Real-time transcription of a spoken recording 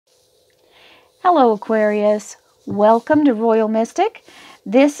Hello Aquarius, welcome to Royal Mystic.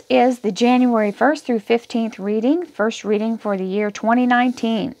 This is the January 1st through 15th reading, first reading for the year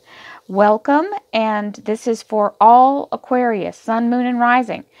 2019. Welcome, and this is for all Aquarius, Sun, Moon, and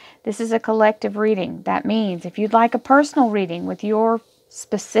Rising. This is a collective reading. That means if you'd like a personal reading with your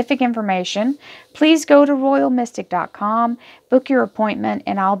specific information, please go to royalmystic.com, book your appointment,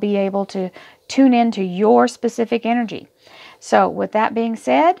 and I'll be able to tune into your specific energy. So with that being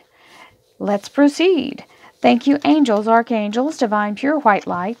said, let's proceed. Thank you, angels, archangels, divine pure white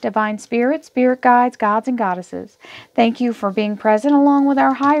light, divine spirit, spirit guides, gods, and goddesses. Thank you for being present along with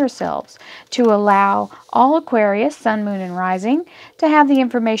our higher selves to allow all Aquarius, Sun, Moon, and Rising to have the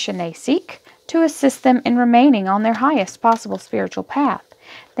information they seek to assist them in remaining on their highest possible spiritual path.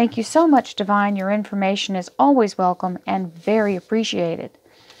 Thank you so much, Divine. Your information is always welcome and very appreciated.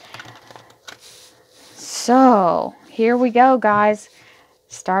 So, here we go, guys.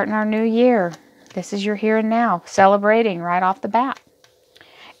 Starting our new year. This is your here and now. Celebrating right off the bat.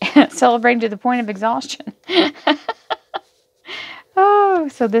 Celebrating to the point of exhaustion. Oh,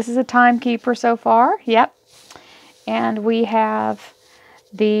 so this is a timekeeper so far. Yep. And we have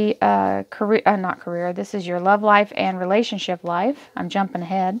the career. This is your love life and relationship life. I'm jumping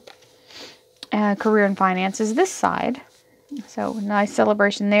ahead. Career and finances this side. So nice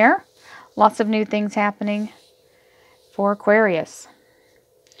celebration there. Lots of new things happening for Aquarius.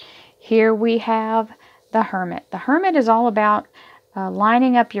 Here we have the Hermit. The Hermit is all about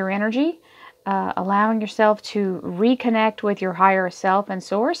lining up your energy, allowing yourself to reconnect with your higher self and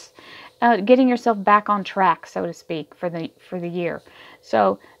source, getting yourself back on track, so to speak, for the year.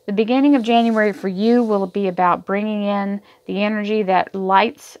 So the beginning of January for you will be about bringing in the energy that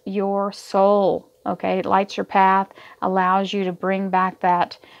lights your soul. Okay, it lights your path, allows you to bring back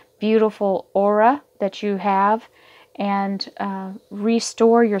that beautiful aura that you have, and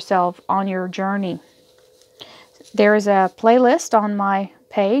restore yourself on your journey. There is a playlist on my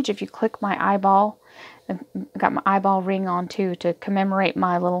page. If you click my eyeball, I've got my eyeball ring on too to commemorate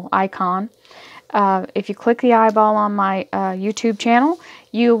my little icon. If you click the eyeball on my YouTube channel,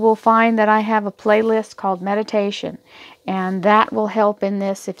 you will find that I have a playlist called Meditation, and that will help in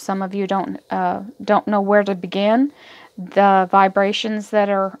this. If some of you don't know where to begin, the vibrations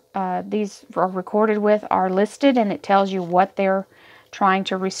that these are recorded with are listed, and it tells you what they're trying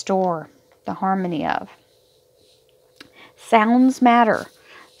to restore the harmony of. Sounds matter.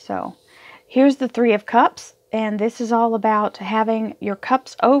 So here's the Three of Cups, and this is all about having your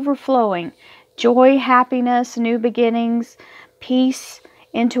cups overflowing. Joy, happiness, new beginnings, peace,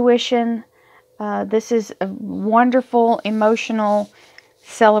 intuition. This is a wonderful emotional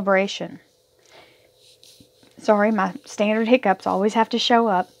celebration. Sorry, my standard hiccups always have to show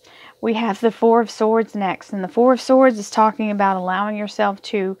up. We have the Four of Swords next. And the Four of Swords is talking about allowing yourself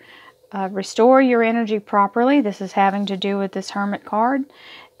to restore your energy properly. This is having to do with this Hermit card.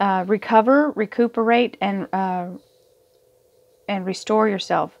 Recover, recuperate, and restore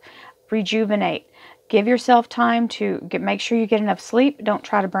yourself. Rejuvenate. Give yourself time to make sure you get enough sleep. Don't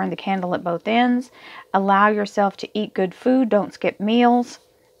try to burn the candle at both ends. Allow yourself to eat good food. Don't skip meals.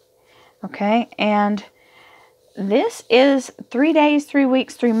 Okay, and this is 3 days, 3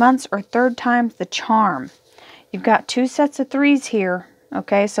 weeks, 3 months, or third time's the charm. You've got two sets of threes here.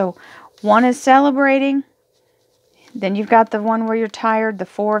 Okay, so one is celebrating. Then you've got the one where you're tired, the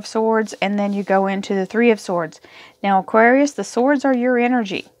Four of Swords, and then you go into the Three of Swords. Now, Aquarius, the swords are your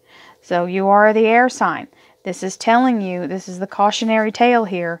energy. So you are the air sign. This is telling you, this is the cautionary tale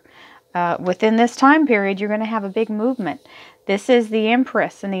here. Within this time period, you're going to have a big movement. This is the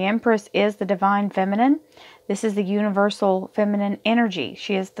Empress, and the Empress is the divine feminine. This is the universal feminine energy.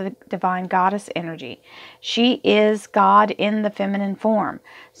 She is the divine goddess energy. She is God in the feminine form.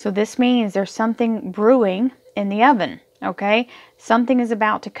 So this means there's something brewing in the oven, okay? Something is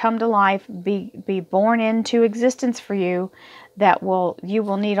about to come to life, be born into existence for you that you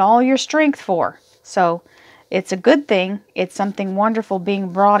will need all your strength for. So it's a good thing. It's something wonderful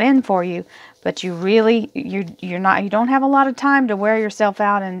being brought in for you, but you don't have a lot of time to wear yourself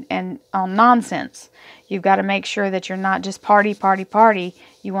out and on nonsense. You've got to make sure that you're not just party.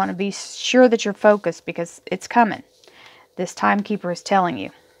 You want to be sure that you're focused because it's coming. This timekeeper is telling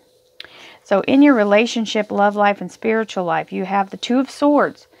you. So in your relationship, love life, and spiritual life, you have the Two of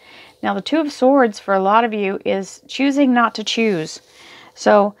Swords. Now the Two of Swords for a lot of you is choosing not to choose.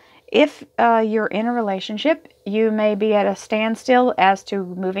 So if you're in a relationship, you may be at a standstill as to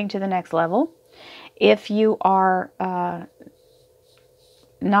moving to the next level. If you are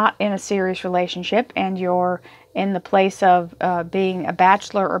not in a serious relationship and you're in the place of being a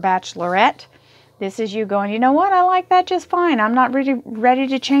bachelor or bachelorette, This is you going, you know what, I like that just fine. I'm not really ready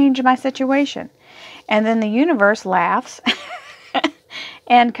to change my situation. And then the universe laughs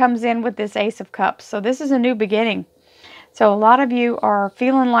and comes in with this Ace of Cups. So this is a new beginning. So a lot of you are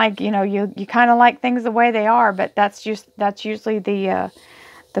feeling like, you know, you kind of like things the way they are, but that's usually the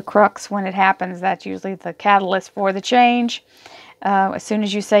crux when it happens. That's usually the catalyst for the change. As soon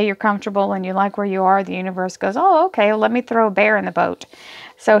as you say you're comfortable and you like where you are, the universe goes, oh, okay, well, let me throw a bear in the boat.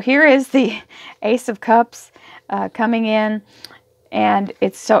 So here is the Ace of Cups coming in, and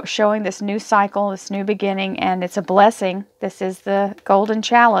it's showing this new cycle, this new beginning, and it's a blessing. This is the golden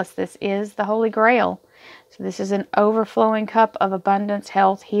chalice. This is the Holy Grail. So this is an overflowing cup of abundance,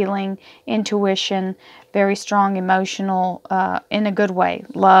 health, healing, intuition, very strong emotional, in a good way,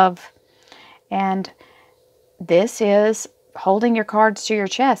 love. And this is holding your cards to your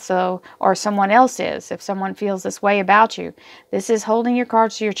chest, so, or someone else is, if someone feels this way about you. This is holding your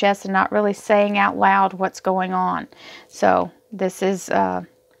cards to your chest and not really saying out loud what's going on. So this is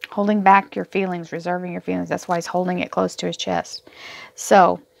holding back your feelings, reserving your feelings. That's why he's holding it close to his chest.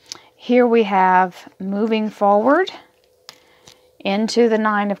 So here we have moving forward into the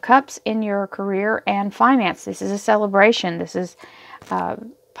Nine of Cups in your career and finance. This is a celebration. This is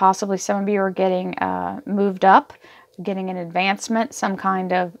possibly some of you are getting moved up, getting an advancement, some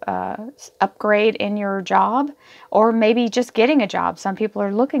kind of upgrade in your job, or maybe just getting a job. Some people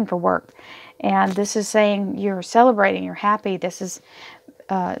are looking for work. And this is saying you're celebrating, you're happy. This is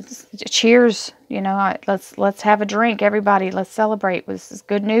cheers, you know, let's have a drink, everybody, let's celebrate. This is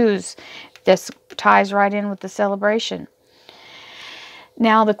good news. This ties right in with the celebration.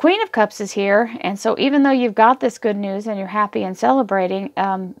 Now the Queen of Cups is here, and so even though you've got this good news and you're happy and celebrating,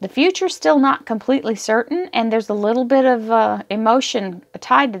 the future's still not completely certain, and there's a little bit of emotion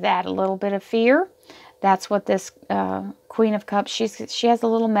tied to that, a little bit of fear. That's what this Queen of Cups, she has a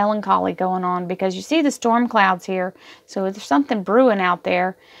little melancholy going on, because you see the storm clouds here, so there's something brewing out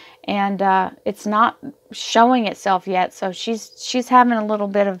there, and it's not showing itself yet. So she's having a little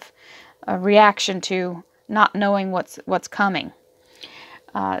bit of a reaction to not knowing what's coming.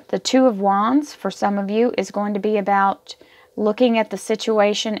 The Two of Wands for some of you is going to be about looking at the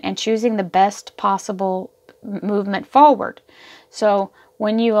situation and choosing the best possible movement forward. So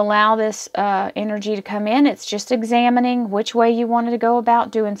when you allow this energy to come in, it's just examining which way you wanted to go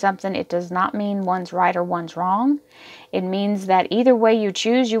about doing something. It does not mean one's right or one's wrong. It means that either way you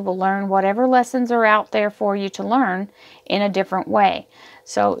choose, you will learn whatever lessons are out there for you to learn in a different way.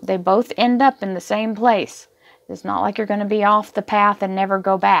 So they both end up in the same place. It's not like you're going to be off the path and never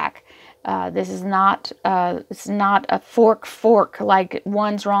go back. This is not it's not a fork like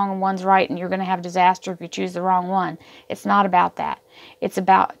one's wrong and one's right and you're going to have disaster if you choose the wrong one. It's not about that. It's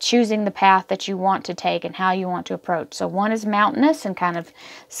about choosing the path that you want to take and how you want to approach. So one is mountainous and kind of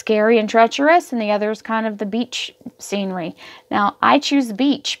scary and treacherous, and the other is kind of the beach scenery. Now I choose the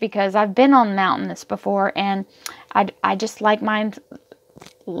beach because I've been on mountainous before, and I just like mine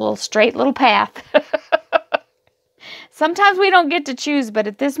a little straight little path. Sometimes we don't get to choose, but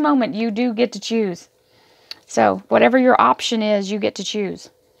at this moment you do get to choose. So whatever your option is, you get to choose.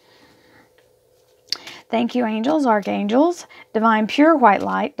 Thank you, angels, archangels, divine pure white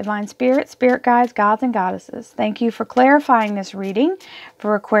light, divine spirit, spirit guides, gods and goddesses. Thank you for clarifying this reading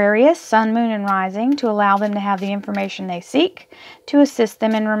for Aquarius, sun, moon, and rising, to allow them to have the information they seek to assist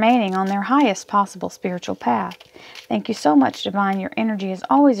them in remaining on their highest possible spiritual path. Thank you so much, divine. Your energy is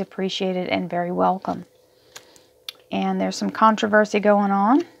always appreciated and very welcome. And there's some controversy going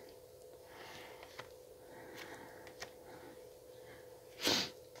on.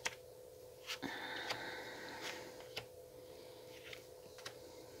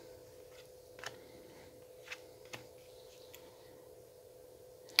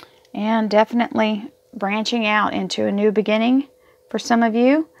 And definitely branching out into a new beginning for some of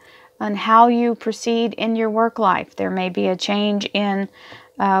you on how you proceed in your work life. There may be a change in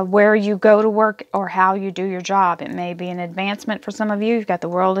where you go to work or how you do your job. It may be an advancement for some of you. You've got the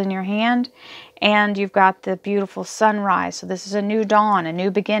world in your hand and you've got the beautiful sunrise. So this is a new dawn, a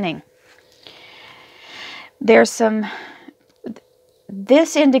new beginning. There's some,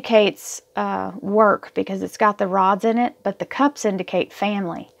 this indicates work because it's got the rods in it, but the cups indicate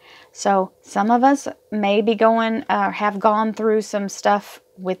family. So some of us may be going, have gone through some stuff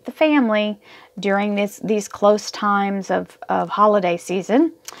with the family during these close times of holiday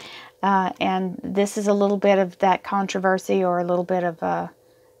season. And this is a little bit of that controversy, or a little bit of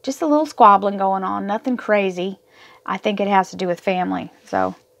just a little squabbling going on. Nothing crazy. I think it has to do with family.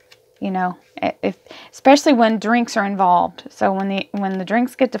 So, you know, especially when drinks are involved. So when the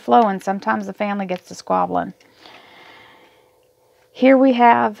drinks get to flowing, sometimes the family gets to squabbling. Here we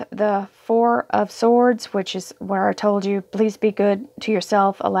have the Four of Swords, which is where I told you, please be good to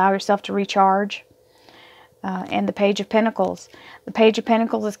yourself, allow yourself to recharge. And the Page of Pentacles. The Page of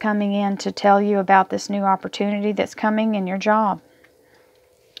Pentacles is coming in to tell you about this new opportunity that's coming in your job.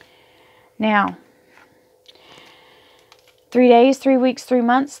 Now, 3 days, 3 weeks, 3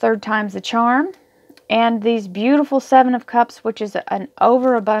 months, third time's the charm. And these beautiful Seven of Cups, which is an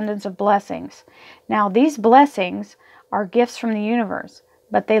overabundance of blessings. Now, these blessings are gifts from the universe,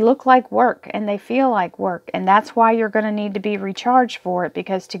 but they look like work and they feel like work. And that's why you're going to need to be recharged for it,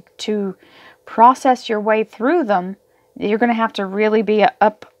 because to process your way through them, you're going to have to really be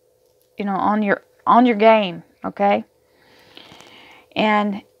up, on your game, okay?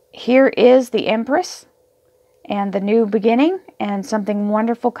 And here is the Empress and the new beginning and something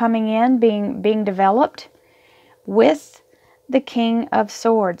wonderful coming in, being developed with the King of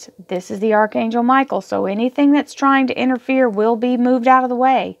Swords. This is the Archangel Michael, so anything that's trying to interfere will be moved out of the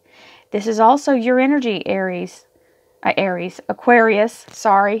way. This is also your energy, Aquarius,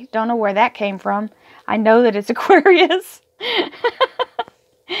 sorry, don't know where that came from. I know that it's Aquarius.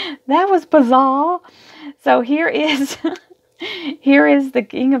 That was bizarre. So here is the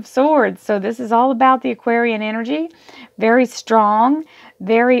King of Swords. So this is all about the Aquarian energy. Very strong,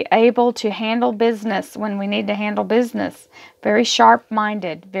 very able to handle business when we need to handle business. Very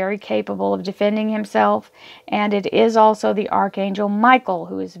sharp-minded, very capable of defending himself. And it is also the Archangel Michael,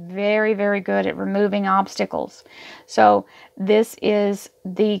 who is very, very good at removing obstacles. So this is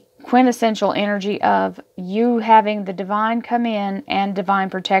the quintessential energy of you having the divine come in and divine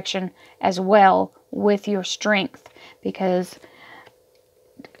protection as well with your strength. Because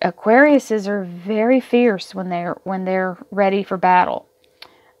Aquariuses are very fierce when they're ready for battle.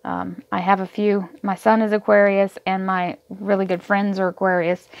 I have a few. My son is Aquarius, and my really good friends are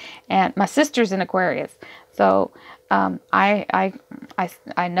Aquarius, and my sister's an Aquarius. So I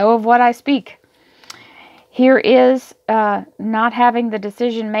know of what I speak. Here is not having the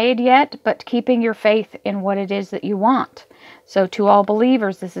decision made yet, but keeping your faith in what it is that you want. So to all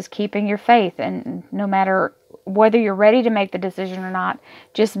believers, this is keeping your faith, and no matter whether you're ready to make the decision or not,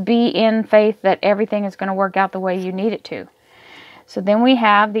 just be in faith that everything is going to work out the way you need it to. So then we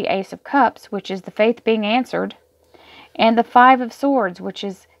have the Ace of Cups, which is the faith being answered, and the Five of Swords, which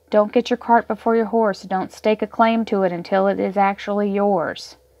is don't get your cart before your horse. Don't stake a claim to it until it is actually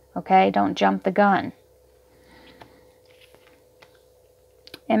yours. Okay? Don't jump the gun.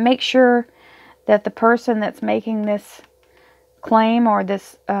 And make sure that the person that's making this claim or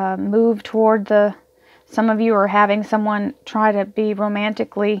this move toward some of you are having someone try to be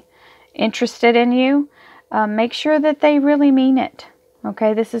romantically interested in you. Make sure that they really mean it.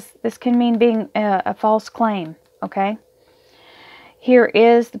 Okay, this can mean being a false claim. Okay. Here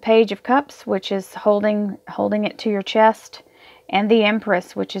is the Page of Cups, which is holding it to your chest, and the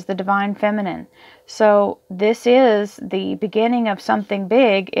Empress, which is the divine feminine. So this is the beginning of something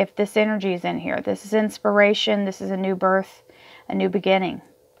big if this energy is in here. This is inspiration. This is a new birth, a new beginning.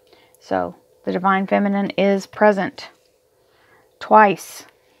 So the divine feminine is present twice.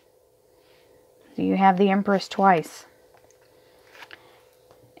 So you have the Empress twice.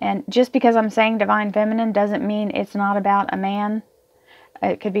 And just because I'm saying divine feminine doesn't mean it's not about a man.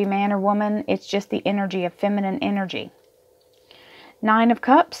 It could be man or woman. It's just the energy of feminine energy. Nine of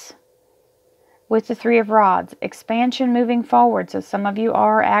Cups with the Three of Rods. Expansion, moving forward. So some of you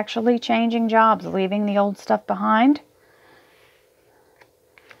are actually changing jobs, leaving the old stuff behind.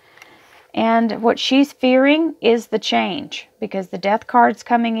 And what she's fearing is the change, because the Death card's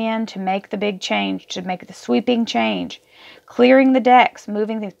coming in to make the big change, to make the sweeping change. Clearing the decks,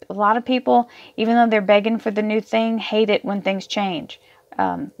 moving a lot of people, even though they're begging for the new thing, hate it when things change.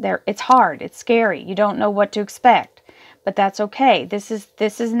 It's hard, it's scary, you don't know what to expect, but that's okay. This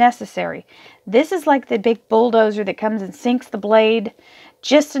is necessary. This is like the big bulldozer that comes and sinks the blade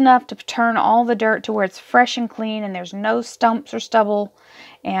just enough to turn all the dirt to where it's fresh and clean and there's no stumps or stubble,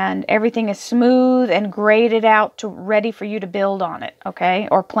 and everything is smooth and graded out ready for you to build on it, okay?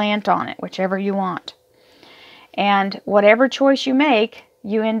 Or plant on it, whichever you want. And whatever choice you make,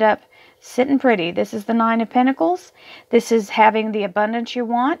 you end up sitting pretty. This is the Nine of Pentacles. This is having the abundance you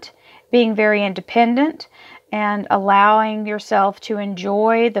want, being very independent, and allowing yourself to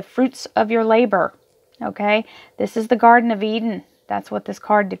enjoy the fruits of your labor, okay? This is the Garden of Eden. That's what this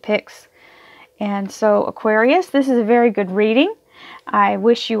card depicts. And so, Aquarius, this is a very good reading. I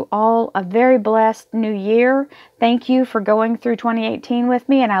wish you all a very blessed new year. Thank you for going through 2018 with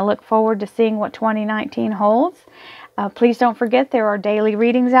me, and I look forward to seeing what 2019 holds. Please don't forget there are daily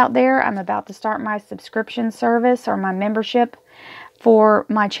readings out there. I'm about to start my subscription service or my membership for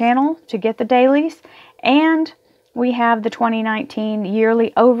my channel to get the dailies. And we have the 2019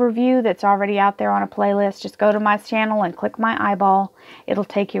 yearly overview that's already out there on a playlist. Just go to my channel and click my eyeball. It'll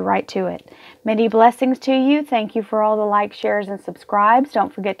take you right to it. Many blessings to you. Thank you for all the likes, shares, and subscribes.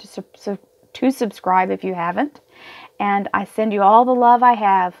 Don't forget to subscribe if you haven't. And I send you all the love I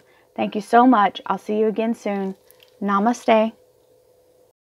have. Thank you so much. I'll see you again soon. Namaste.